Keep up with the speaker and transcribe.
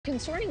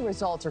Concerning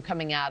results are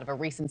coming out of a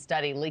recent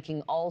study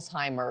linking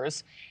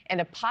Alzheimer's and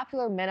a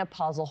popular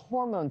menopausal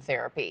hormone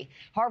therapy.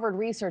 Harvard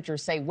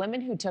researchers say women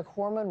who took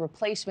hormone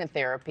replacement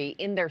therapy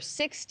in their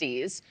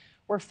 60s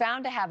were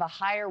found to have a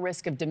higher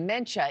risk of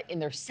dementia in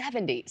their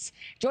 70s.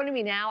 Joining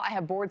me now, I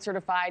have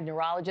board-certified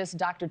neurologist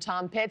Dr.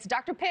 Tom Pitts.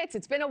 Dr. Pitts,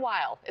 it's been a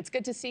while. It's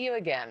good to see you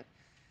again.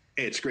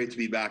 Hey, it's great to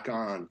be back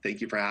on.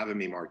 Thank you for having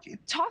me, Markie.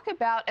 Talk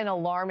about an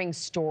alarming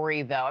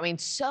story, though. I mean,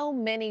 so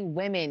many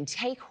women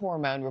take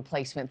hormone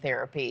replacement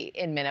therapy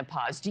in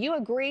menopause. Do you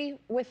agree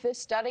with this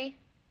study?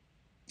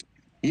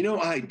 You know,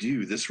 I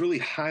do. This really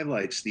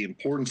highlights the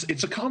importance.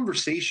 It's a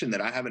conversation that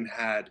I haven't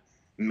had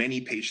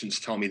many patients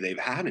tell me they've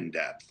had in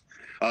depth.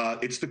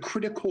 It's the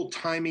critical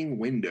timing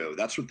window.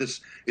 That's what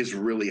this is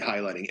really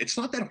highlighting. It's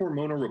not that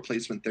hormonal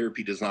replacement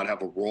therapy does not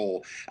have a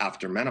role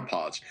after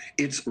menopause.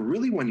 It's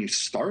really when you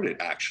start it,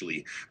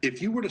 actually.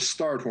 If you were to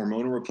start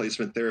hormonal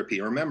replacement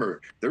therapy, remember,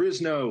 there is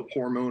no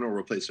hormonal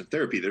replacement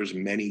therapy. There's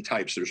many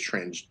types. There's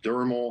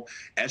transdermal,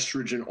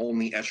 estrogen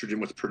only, estrogen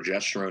with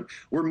progesterone.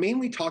 We're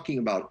mainly talking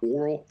about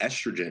oral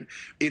estrogen.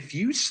 If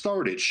you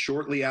started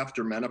shortly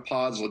after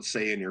menopause, let's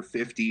say in your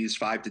 50s,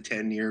 5 to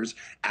 10 years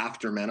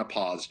after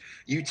menopause,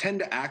 you tend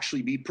to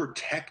actually be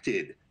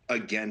protected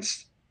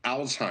against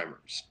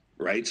Alzheimer's,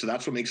 right? So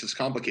that's what makes this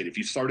complicated. If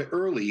you start it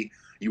early,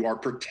 you are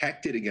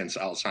protected against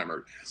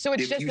Alzheimer's. So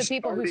it's just the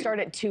people who start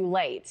it too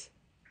late.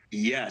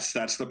 Yes,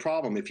 that's the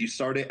problem. If you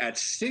start it at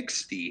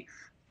 60,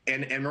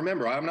 and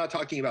remember, I'm not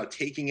talking about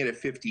taking it at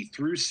 50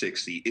 through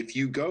 60. If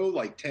you go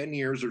like 10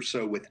 years or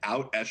so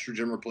without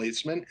estrogen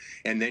replacement,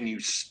 and then you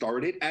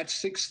start it at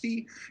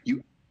 60,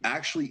 you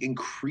actually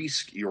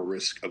increase your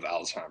risk of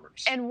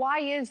Alzheimer's. And why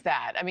is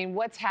that? I mean,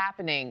 what's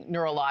happening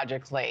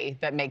neurologically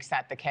that makes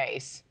that the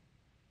case?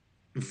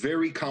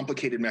 Very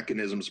complicated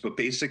mechanisms, but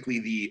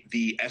basically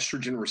the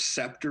estrogen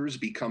receptors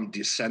become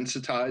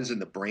desensitized in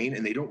the brain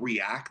and they don't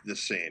react the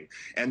same.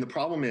 And the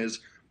problem is,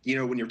 you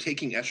know, when you're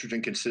taking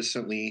estrogen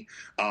consistently,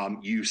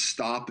 you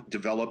stop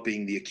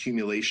developing the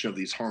accumulation of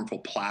these harmful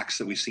plaques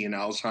that we see in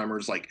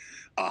Alzheimer's, like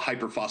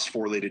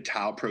hyperphosphorylated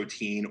tau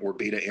protein or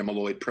beta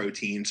amyloid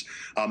proteins.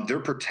 They're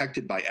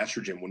protected by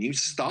estrogen. When you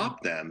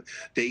stop them,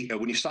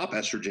 when you stop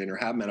estrogen or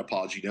have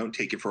menopause, you don't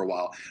take it for a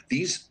while,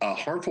 these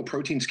harmful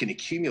proteins can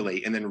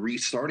accumulate, and then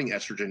restarting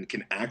estrogen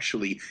can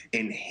actually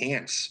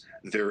enhance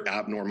their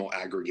abnormal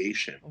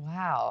aggregation.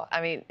 Wow.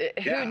 I mean,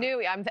 who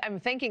knew? I'm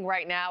thinking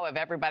right now of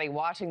everybody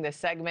watching this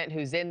segment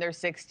who's in their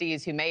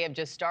 60s, who may have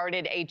just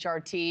started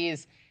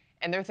HRTs,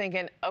 and they're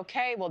thinking,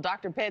 okay, well,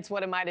 Dr. Pitts,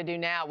 what am I to do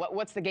now?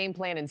 What's the game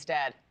plan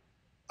instead?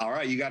 All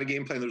right, you got a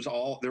game plan.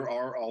 There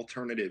are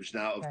alternatives.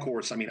 Now, of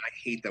course, I mean, I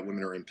hate that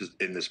women are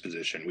in this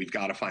position. We've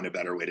got to find a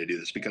better way to do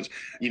this because,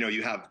 you know,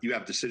 you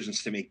have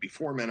decisions to make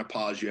before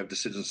menopause. You have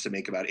decisions to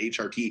make about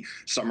HRT.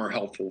 Some are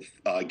helpful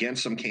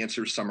against some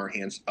cancers. Some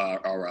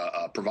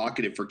are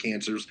provocative for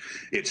cancers.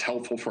 It's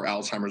helpful for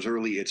Alzheimer's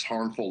early. It's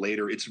harmful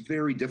later. It's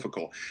very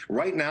difficult.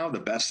 Right now, the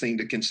best thing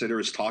to consider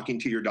is talking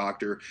to your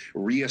doctor,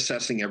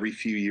 reassessing every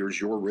few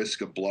years your risk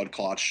of blood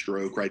clot,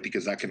 stroke, right?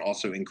 Because that can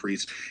also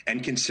increase.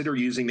 And consider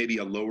using maybe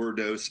a lower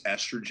dose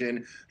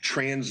estrogen,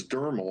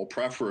 transdermal,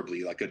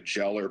 preferably like a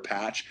gel or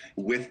patch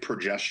with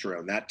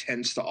progesterone. That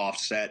tends to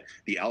offset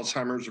the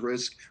Alzheimer's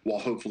risk while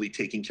hopefully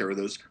taking care of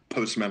those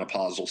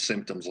postmenopausal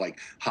symptoms like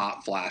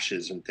hot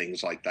flashes and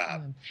things like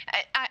that.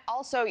 I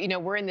also, you know,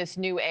 we're in this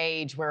new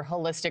age where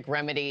holistic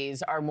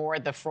remedies are more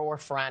at the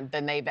forefront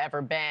than they've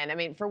ever been. I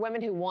mean, for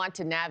women who want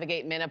to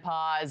navigate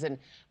menopause and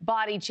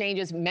body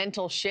changes,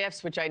 mental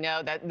shifts, which I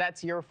know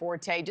that's your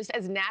forte, just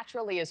as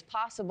naturally as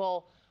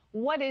possible,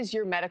 what is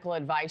your medical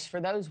advice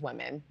for those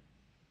women?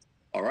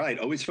 All right,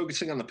 always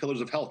focusing on the pillars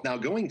of health. Now,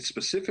 going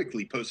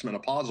specifically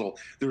postmenopausal,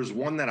 there's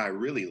one that I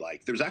really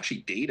like. There's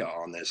actually data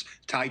on this,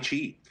 Tai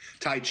Chi.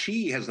 Tai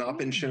Chi has not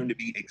been shown to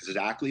be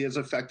exactly as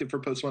effective for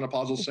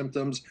postmenopausal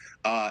symptoms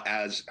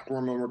as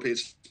hormone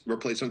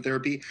replacement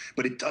therapy,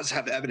 but it does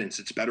have evidence.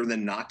 It's better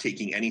than not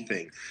taking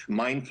anything.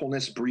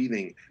 Mindfulness,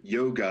 breathing,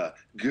 yoga,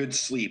 good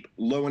sleep,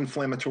 low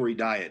inflammatory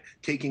diet,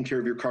 taking care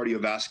of your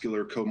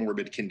cardiovascular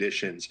comorbid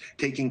conditions,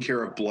 taking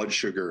care of blood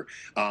sugar,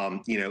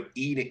 you know,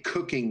 eating,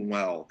 cooking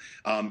well,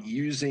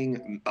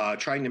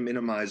 trying to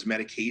minimize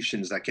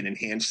medications that can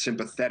enhance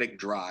sympathetic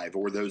drive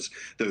or those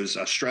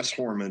stress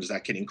hormones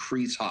that can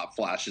increase hot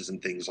flashes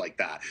and things like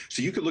that.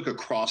 So you could look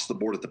across the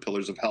board at the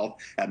pillars of health,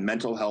 at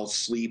mental health,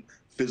 sleep,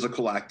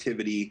 physical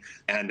activity,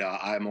 and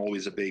I'm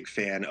always a big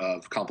fan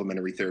of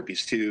complementary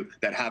therapies too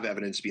that have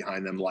evidence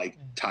behind them, like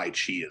Tai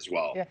Chi as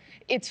well. Yeah.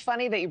 It's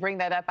funny that you bring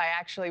that up. I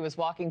actually was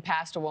walking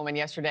past a woman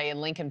yesterday in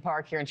Lincoln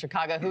Park here in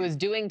Chicago who was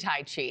doing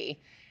Tai Chi.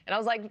 And I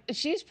was like,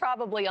 she's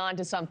probably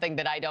onto something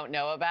that I don't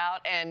know about.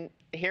 And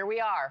here we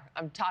are.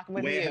 I'm talking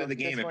with you. Way ahead of the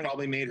game. It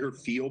probably made her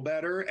feel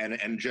better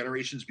and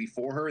generations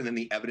before her, and then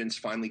the evidence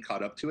finally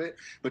caught up to it.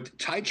 But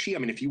Tai Chi, I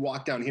mean, if you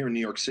walk down here in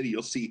New York City,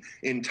 you'll see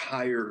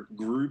entire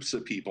groups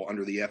of people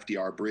under the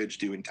FDR bridge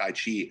doing Tai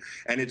Chi.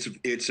 And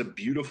it's a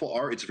beautiful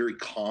art. It's very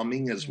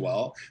calming as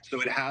well.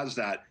 So it has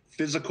that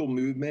physical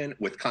movement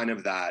with kind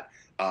of that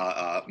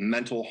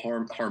mental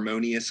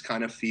harmonious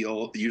kind of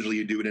feel. Usually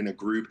you do it in a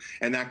group,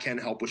 and that can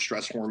help with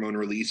stress hormone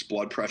release,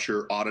 blood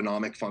pressure,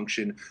 autonomic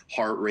function,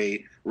 heart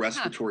rate,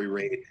 respiratory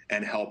rate,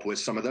 and help with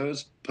some of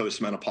those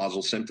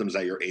postmenopausal symptoms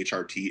that your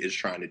HRT is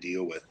trying to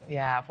deal with.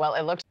 Yeah, well,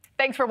 it looks.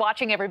 Thanks for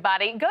watching,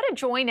 everybody. Go to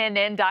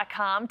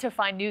joinnn.com to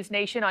find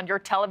NewsNation on your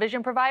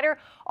television provider.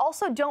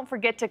 Also, don't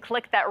forget to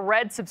click that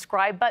red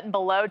subscribe button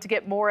below to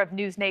get more of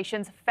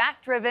NewsNation's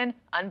fact-driven,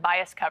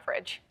 unbiased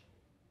coverage.